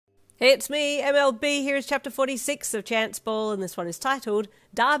Hey, it's me, MLB. Here is chapter 46 of Chance Ball, and this one is titled,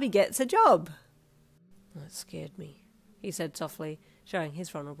 Dabi Gets a Job. That scared me, he said softly, showing his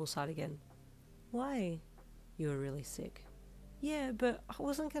vulnerable side again. Why? You were really sick. Yeah, but I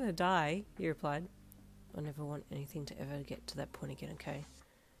wasn't going to die, he replied. I never want anything to ever get to that point again, okay?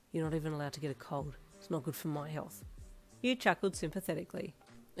 You're not even allowed to get a cold. It's not good for my health. You chuckled sympathetically.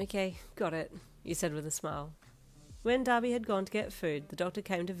 Okay, got it, you said with a smile. When Dabi had gone to get food, the doctor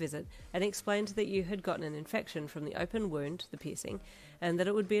came to visit and explained that you had gotten an infection from the open wound, the piercing, and that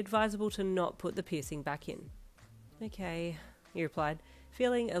it would be advisable to not put the piercing back in. Okay, he replied,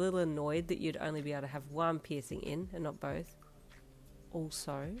 feeling a little annoyed that you'd only be able to have one piercing in and not both.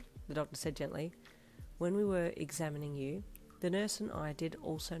 Also, the doctor said gently, when we were examining you, the nurse and I did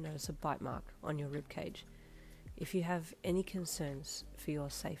also notice a bite mark on your ribcage. If you have any concerns for your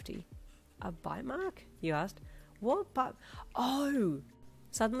safety. A bite mark? You asked. What bite? Oh!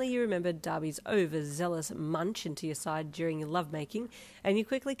 Suddenly you remembered Dabi's overzealous munch into your side during your lovemaking, and you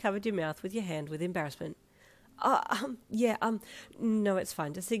quickly covered your mouth with your hand with embarrassment. No, it's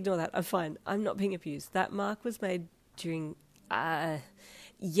fine. Just ignore that. I'm fine. I'm not being abused. That mark was made during, best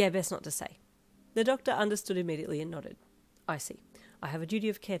not to say. The doctor understood immediately and nodded. I see. I have a duty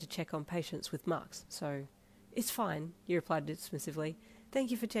of care to check on patients with marks, so... It's fine, you replied dismissively.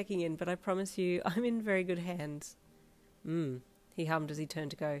 Thank you for checking in, but I promise you I'm in very good hands. He hummed as he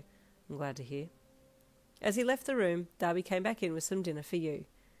turned to go. I'm glad to hear. As he left the room, Dabi came back in with some dinner for you.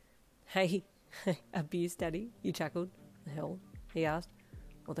 Hey, abuse, Daddy, you chuckled. The hell? He asked.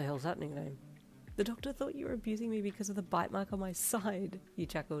 What the hell's that nickname? The doctor thought you were abusing me because of the bite mark on my side, you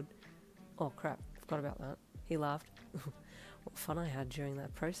chuckled. Oh crap, forgot about that. He laughed. What fun I had during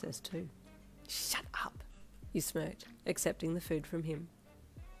that process too. Shut up, you smirked, accepting the food from him.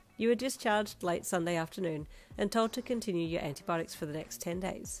 You were discharged late Sunday afternoon and told to continue your antibiotics for the next 10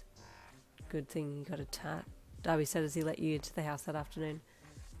 days. Good thing you got a tat, Dabi said as he let you into the house that afternoon.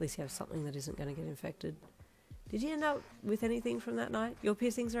 At least you have something that isn't going to get infected. Did you end up with anything from that night? Your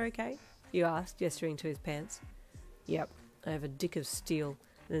piercings are okay? You asked, gesturing to his pants. Yep, I have a dick of steel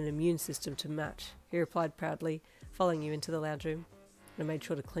and an immune system to match, he replied proudly, following you into the lounge room. I made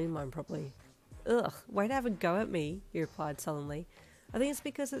sure to clean mine properly. Ugh, way to have a go at me, he replied sullenly. I think it's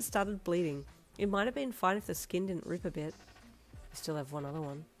because it started bleeding. It might have been fine if the skin didn't rip a bit. You still have one other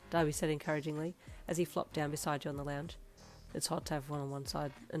one, Dabi said encouragingly, as he flopped down beside you on the lounge. It's hot to have one on one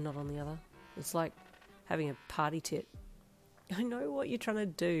side and not on the other. It's like having a party tit. I know what you're trying to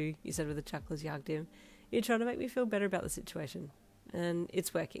do, you said with a chuckle as you hugged him. You're trying to make me feel better about the situation. And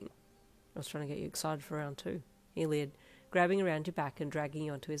it's working. I was trying to get you excited for round 2, he leered, grabbing around your back and dragging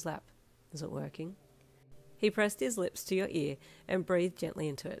you onto his lap. Is it working? He pressed his lips to your ear and breathed gently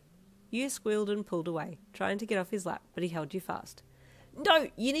into it. You squealed and pulled away, trying to get off his lap, but he held you fast. No,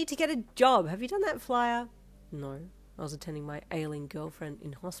 you need to get a job. Have you done that flyer? No, I was attending my ailing girlfriend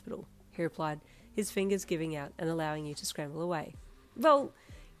in hospital, he replied, his fingers giving out and allowing you to scramble away. Well,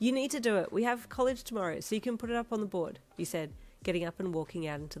 you need to do it. We have college tomorrow, so you can put it up on the board, you said, getting up and walking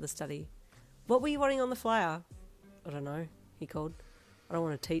out into the study. What were you wanting on the flyer? I don't know, he called. I don't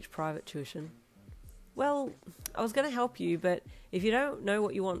want to teach private tuition. Well, I was going to help you, but if you don't know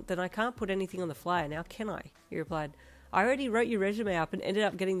what you want, then I can't put anything on the flyer now, can I? He replied. I already wrote your resume up and ended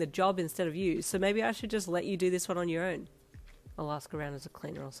up getting the job instead of you, so maybe I should just let you do this one on your own. I'll ask around as a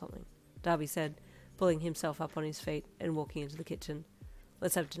cleaner or something, Dabi said, pulling himself up on his feet and walking into the kitchen.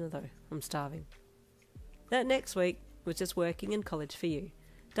 Let's have dinner though, I'm starving. That next week was just working and college for you.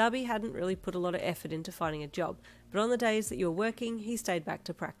 Dabi hadn't really put a lot of effort into finding a job, but on the days that you were working, he stayed back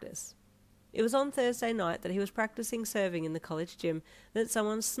to practice. It was on Thursday night that he was practicing serving in the college gym that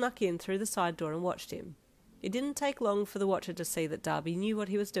someone snuck in through the side door and watched him. It didn't take long for the watcher to see that Dabi knew what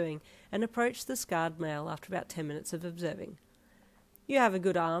he was doing and approached the scarred male after about 10 minutes of observing. You have a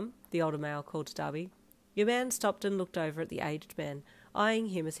good arm, the older male called to Dabi. Your man stopped and looked over at the aged man, eyeing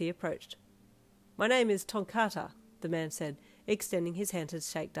him as he approached. My name is Tonkata, the man said, extending his hand to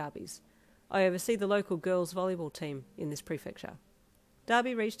shake Dabi's. I oversee the local girls' volleyball team in this prefecture.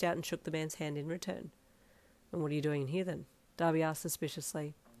 Dabi reached out and shook the man's hand in return. And what are you doing in here then? Dabi asked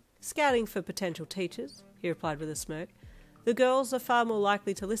suspiciously. Scouting for potential teachers, he replied with a smirk. The girls are far more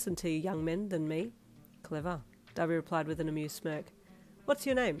likely to listen to you young men than me. Clever, Dabi replied with an amused smirk. What's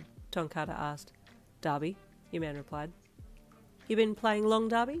your name? Tonkata asked. Dabi, your man replied. You been playing long,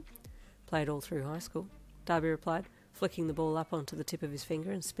 Dabi? Played all through high school, Dabi replied, flicking the ball up onto the tip of his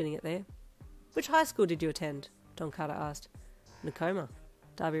finger and spinning it there. Which high school did you attend? Tonkata asked. Nekoma,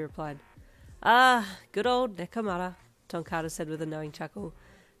 Dabi replied. Ah, good old Nekoma, Tonkata said with a knowing chuckle.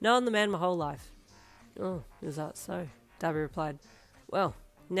 Known the man my whole life. Oh, is that so? Dabi replied. Well,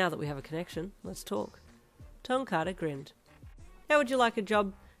 Now that we have a connection, let's talk. Tonkata grinned. How would you like a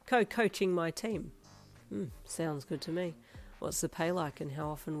job co-coaching my team? Sounds good to me. What's the pay like and how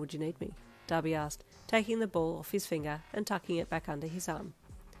often would you need me? Dabi asked, taking the ball off his finger and tucking it back under his arm.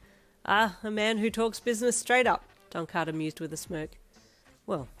 Ah, a man who talks business straight up, Tonkata mused with a smirk.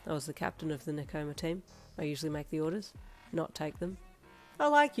 Well, I was the captain of the Nekoma team. I usually make the orders, not take them. I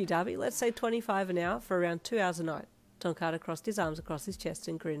like you, Dabi. Let's say 25 an hour for around 2 hours a night. Tonkata crossed his arms across his chest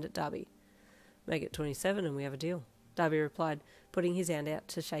and grinned at Dabi. Make it 27 and we have a deal, Dabi replied, putting his hand out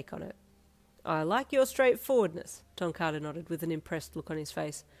to shake on it. I like your straightforwardness, Tonkata nodded with an impressed look on his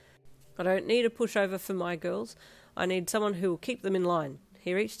face. I don't need a pushover for my girls. I need someone who will keep them in line.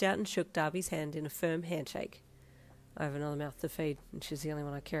 He reached out and shook Dabi's hand in a firm handshake. I have another mouth to feed, and she's the only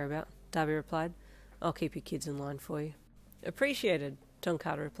one I care about, Dabi replied. I'll keep your kids in line for you. Appreciated,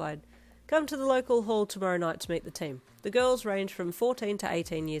 Tonkata replied. Come to the local hall tomorrow night to meet the team. The girls range from 14 to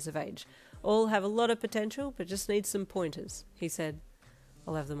 18 years of age. All have a lot of potential, but just need some pointers, he said.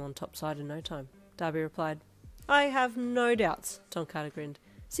 I'll have them on top side in no time, Dabi replied. I have no doubts, Tonkata grinned.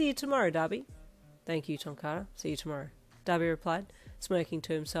 See you tomorrow, Dabi. Thank you, Tonkata. See you tomorrow, Dabi replied, smirking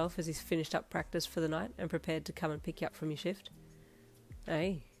to himself as he finished up practice for the night and prepared to come and pick you up from your shift.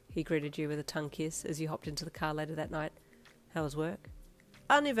 Hey, he greeted you with a tongue kiss as you hopped into the car later that night. How was work?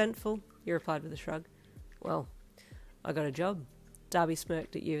 Uneventful, you replied with a shrug. Well, I got a job. Dabi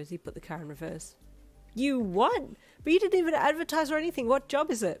smirked at you as he put the car in reverse. You what? But you didn't even advertise or anything. What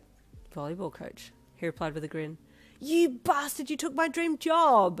job is it? Volleyball coach, he replied with a grin. You bastard, you took my dream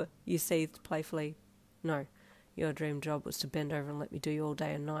job, you seethed playfully. No, your dream job was to bend over and let me do you all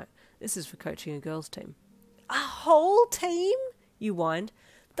day and night. This is for coaching a girls' team. A whole team? You whined.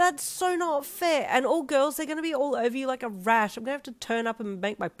 That's so not fair. And all girls, they're going to be all over you like a rash. I'm going to have to turn up and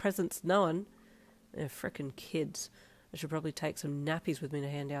make my presence known. They're frickin' kids. I should probably take some nappies with me to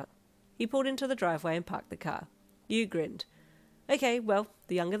hand out. He pulled into the driveway and parked the car. You grinned. Okay, well,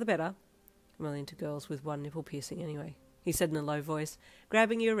 the younger the better. I'm only into girls with one nipple piercing anyway, he said in a low voice,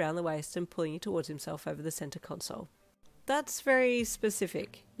 grabbing you around the waist and pulling you towards himself over the centre console. That's very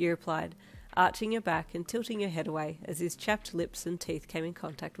specific, you replied, arching your back and tilting your head away as his chapped lips and teeth came in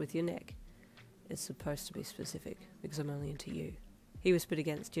contact with your neck. It's supposed to be specific, because I'm only into you, he whispered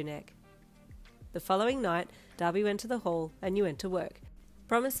against your neck. The following night, Dabi went to the hall and you went to work,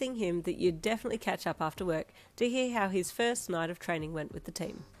 promising him that you'd definitely catch up after work to hear how his first night of training went with the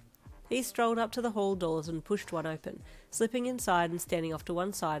team. He strolled up to the hall doors and pushed one open, slipping inside and standing off to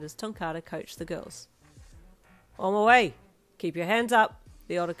one side as Tonkata coached the girls. On my way! Keep your hands up!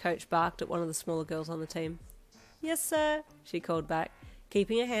 The older coach barked at one of the smaller girls on the team. Yes, sir, she called back,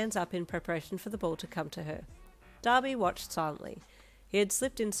 keeping her hands up in preparation for the ball to come to her. Dabi watched silently. He had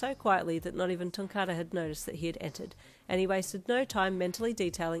slipped in so quietly that not even Tonkata had noticed that he had entered, and he wasted no time mentally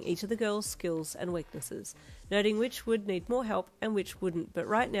detailing each of the girls' skills and weaknesses, noting which would need more help and which wouldn't, but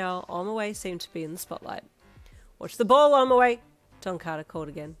right now Omaway seemed to be in the spotlight. Watch the ball, Omaway! Tonkata called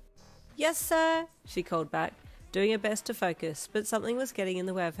again. Yes, sir, she called back, doing her best to focus, but something was getting in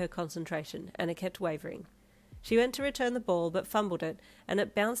the way of her concentration, and it kept wavering. She went to return the ball, but fumbled it, and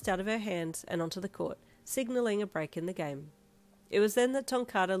it bounced out of her hands and onto the court, signalling a break in the game. It was then that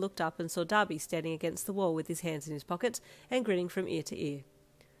Tonkata looked up and saw Dabi standing against the wall with his hands in his pockets and grinning from ear to ear.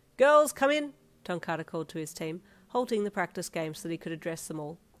 Girls, come in, Tonkata called to his team, halting the practice game so that he could address them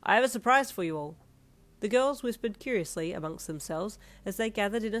all. I have a surprise for you all. The girls whispered curiously amongst themselves as they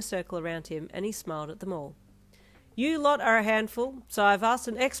gathered in a circle around him, and he smiled at them all. You lot are a handful, so I've asked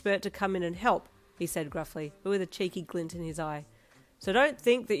an expert to come in and help, he said gruffly, but with a cheeky glint in his eye. So don't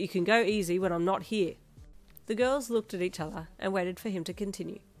think that you can go easy when I'm not here. The girls looked at each other and waited for him to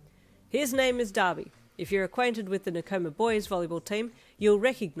continue. His name is Dabi. If you're acquainted with the Nekoma boys volleyball team, you'll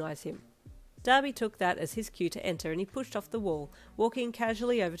recognise him. Dabi took that as his cue to enter and he pushed off the wall, walking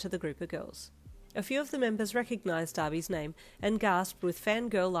casually over to the group of girls. A few of the members recognised Dabi's name and gasped with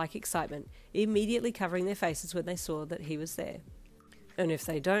fangirl-like excitement, immediately covering their faces when they saw that he was there. And if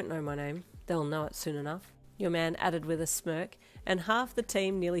they don't know my name, they'll know it soon enough, your man added with a smirk, and half the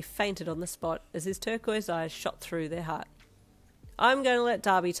team nearly fainted on the spot as his turquoise eyes shot through their heart. I'm going to let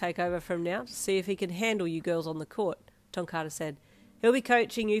Dabi take over from now to see if he can handle you girls on the court, Tonkata said. He'll be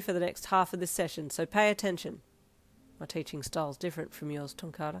coaching you for the next half of this session, so pay attention. My teaching style's different from yours,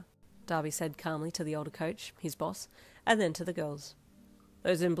 Tonkata, Dabi said calmly to the older coach, his boss, and then to the girls.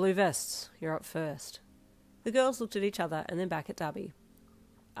 Those in blue vests, you're up first. The girls looked at each other and then back at Dabi.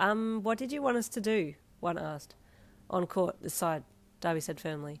 What did you want us to do? One asked. On court, this side, Dabi said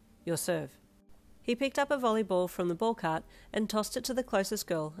firmly. Your serve. He picked up a volleyball from the ball cart and tossed it to the closest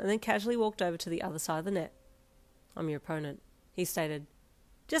girl and then casually walked over to the other side of the net. I'm your opponent, he stated.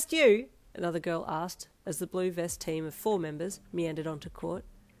 Just you? Another girl asked, as the blue vest team of 4 members meandered onto court.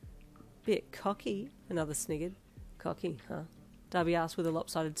 Bit cocky, another sniggered. Cocky, huh? Dabi asked with a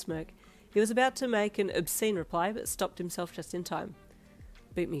lopsided smirk. He was about to make an obscene reply, but stopped himself just in time.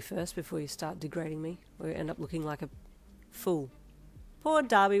 Beat me first before you start degrading me, or you end up looking like a fool. Poor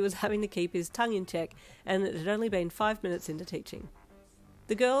Dabi was having to keep his tongue in check, and it had only been 5 minutes into teaching.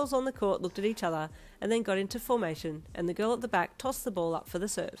 The girls on the court looked at each other, and then got into formation, and the girl at the back tossed the ball up for the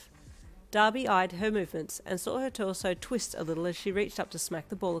serve. Dabi eyed her movements, and saw her torso twist a little as she reached up to smack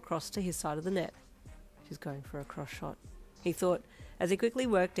the ball across to his side of the net. She's going for a cross shot, he thought, as he quickly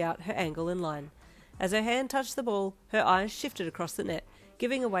worked out her angle and line. As her hand touched the ball, her eyes shifted across the net,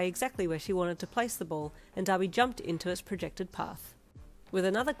 giving away exactly where she wanted to place the ball, and Dabi jumped into its projected path. With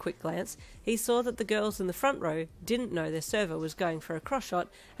another quick glance, he saw that the girls in the front row didn't know their server was going for a cross shot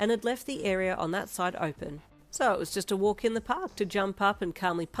and had left the area on that side open. So it was just a walk in the park to jump up and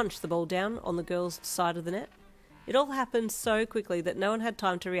calmly punch the ball down on the girls' side of the net. It all happened so quickly that no one had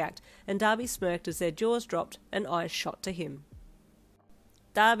time to react, and Dabi smirked as their jaws dropped and eyes shot to him.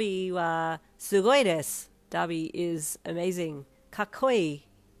 Dabi wa sugoi desu. Dabi is amazing. Kakoi.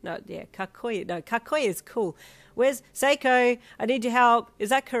 Kakoi is cool. Where's Seiko? I need your help. Is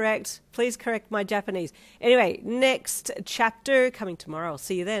that correct? Please correct my Japanese. Anyway, next chapter coming tomorrow. I'll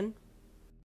see you then.